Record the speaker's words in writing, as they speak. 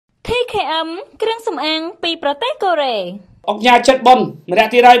KM គ្រឿងសម្អាងពីប្រទេសកូរ៉េអុកញ៉ាចិត្តប៉ុនម្នា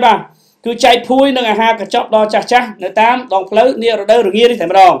ក់ទៀតហើយបាទគឺចែកភួយនឹងអាហារកញ្ចប់ដល់ចាស់នៅតាមដងផ្លូវនារដូវរងានេះតែ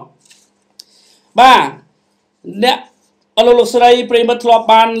ម្ដងបាទអ្នកអលោកលោកស្រីប្រិមិត្តធ្លាប់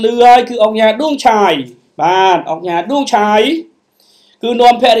បានឮហើយគឺអុកញ៉ាដួងឆាយបាទអុកញ៉ាដួងឆាយគឺ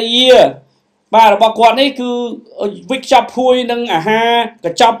នាំភរិយាបាទរបស់គាត់នេះគឺវិចចាប់ភួយនឹងអាហារក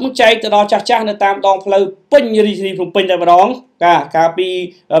ញ្ចប់នឹងចែកទៅដល់ចាស់នៅតាមដងផ្លូវពេញរីករាយភ្នំពេញតែម្ដងកាលពី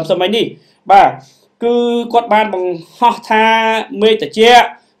សម័យនេះបាទគឺគាត់បានបង្ហោះថាមេតាជា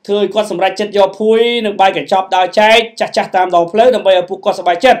ធ្វើឲ្យគាត់សម្រេចចិត្តយកភួយនិងបាយកញ្ចប់ដើរចែកចាស់តាមដងផ្លូវដើម្បីឲ្យពួកគាត់សប្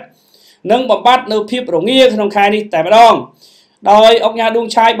បាយចិត្តនិងបំបត្តិនៅភាពរងាក្នុងខែនេះតែម្ដងដោយអុកញ៉ាដួង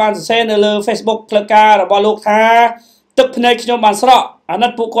ឆាយបានសរសេរនៅលើ Facebook ផ្លូវការរបស់លោកថាទឹកភ្នែកខ្ញុំបានស្រក់អាណិ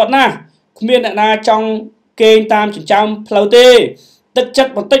តពួកគាត់ណាស់គ្មានអ្នកណាចង់គេងតាមចិញ្ចើមផ្លូវទេទឹកចិត្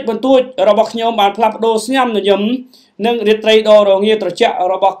តបន្តិចបន្តួចរបស់ខ្ញុំបានផ្លាស់ប្ដូរស្ញំញញឹមនិងរាត្រីដ៏រងាត្រជាក់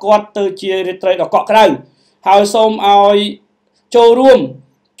របស់គាត់ទៅជារាត្រីដ៏កក់ក្ដៅហើយសូមឲ្យចូលរួម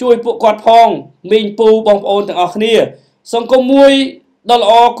ជួយពួកគាត់ផងមីងពូបងប្អូនទាំងអស់គ្នាសង្គមមួយដ៏ល្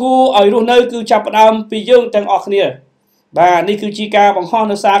អគួរឲ្យរស់នៅគឺចាប់ផ្ដើមពីយើងទាំងអស់គ្នាបាទនេះគឺជាការបង្ហោះ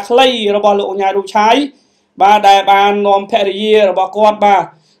នៅសារខ្លីរបស់លោកអញ្ញារូបឆាយបាទដែលបាននាំភរិយារបស់គាត់បាទ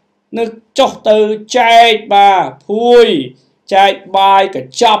នៅចុះទៅចែកបាទភួយចែកបាយក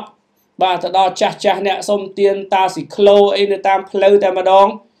ញ្ចប់បាទទៅដល់ចាស់អ្នកសុំទានតាស៊ីក្លូអីនៅតាមផ្លូវតែម្ដង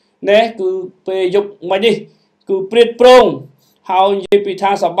ណែគឺពេលយប់មិញនេះគឺព្រាតប្រងហើយនិយាយពី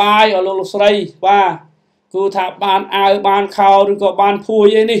ថាសបាយឲ្យលោកស្រីបាទគឺថាបានអាវបានខោឬក៏បានភួយ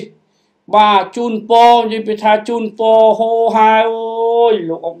អីនេះបាទជូនពរនិយាយពីថាជូនពរហូហាអូយ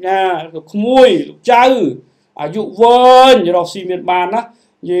លោកអុកញ៉ាលោកក្មួយលោកចៅអាយុវែងរស់ស៊ីមានបានណា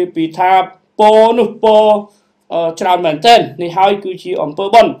និយាយពីថាពរនោះពរច្រើនមែនទែននេះហើយគឺជាអំពើ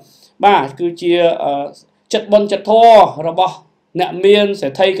បុណ្យបាទគឺជាចិត្តបុណ្យចិត្តធម៌របស់អ្នកមានសេ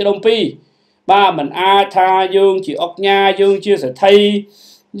ដ្ឋីក្ដុំពីរបាទមិនអាចថាយើងជាអុកញ៉ាយើងជាសេដ្ឋី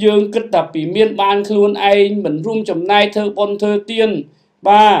យើងគិតតែពីមានបានខ្លួនឯងមិនរួមចំណែកធ្វើបុណ្យធ្វើទាន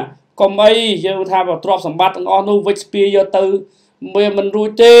បាទកុំអីយើងថាទ្រព្យសម្បត្តិទាំងអស់នោះវិចស្ពាយយកទៅវាមិនរួច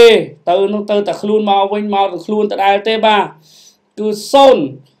ទេទៅនោះទៅតែខ្លួនមកវិញមកទៅខ្លួនដដែលទេបាទគឺសូន្យ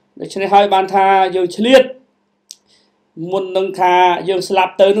ដូច្នេះហើយបានថាយើងឆ្លៀតមុននឹងថាយើងស្លា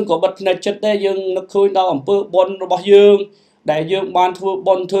ប់ទៅនឹងក៏បិទភ្នែកចិត្តដែរយើងនឹកឃើញដល់អំពើបុណ្យរបស់យើងដែលយើងបានធ្វើ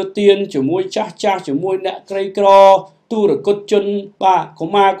បុណ្យធ្វើទានជាមួយចាស់ជាមួយអ្នកក្រីក្រទូរគតជនបាទកុ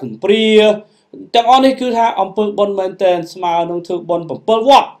មារកំព្រាទាំងអស់នេះគឺថាអំពើបុណ្យមែនតើស្មើនឹងធ្វើបុណ្យ7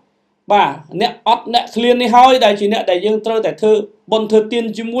វត្តបាទអ្នកអត់អ្នកឃ្លាននេះហើយដែលជាអ្នកដែលយើងត្រូវតែធ្វើបុណ្យធ្វើទាន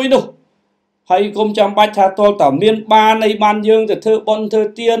ជាមួយនោះហើយកុំចាំបាច់ថាតលតើមានបានអីបានយើងទៅធ្វើបុណ្យធ្វើ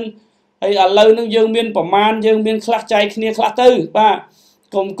ទានហើយឥឡូវនឹងយើងមានប្រមាណយើងមានខ្លះចែកគ្នាខ្លះទៅបាទ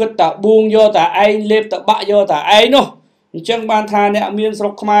កុំគិតតែបួងយកតែឯងលេបតែបាក់យកតែឯងនោះអញ្ចឹងបានថាអ្នកមានស្រុ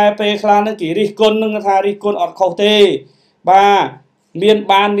កខ្មែរពេលខ្លះនឹងគេរិះគន់នឹងថារិះគន់អត់ខុសទេបាទមាន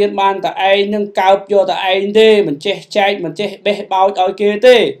បានតែឯងនឹងកើបយកតែឯងទេមិនចេះចែកមិនចេះបេះបោចឲ្យគេ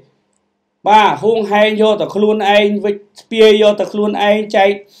ទេបាទហួងហែងយកតែខ្លួនឯងវិចស្ពាយយកតែខ្លួនឯងចែ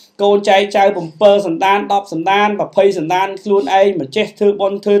កកូនចែកចៅ7សន្តាន10សន្តាន20សន្តានខ្លួនឯងមិនចេះធ្វើបុ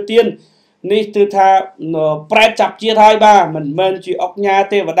ណ្យធ្វើទាននេះគឺថាប្រែតចាប់ជាតិហើយបាទមិនមែនជាអុកញ៉ា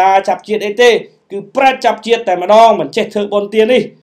ទេវតាចាប់ជាតិអីទេគឺប្រែតចាប់ជាតិតែម្ដងមិនចេះធ្វើបុណ្យទាននេះ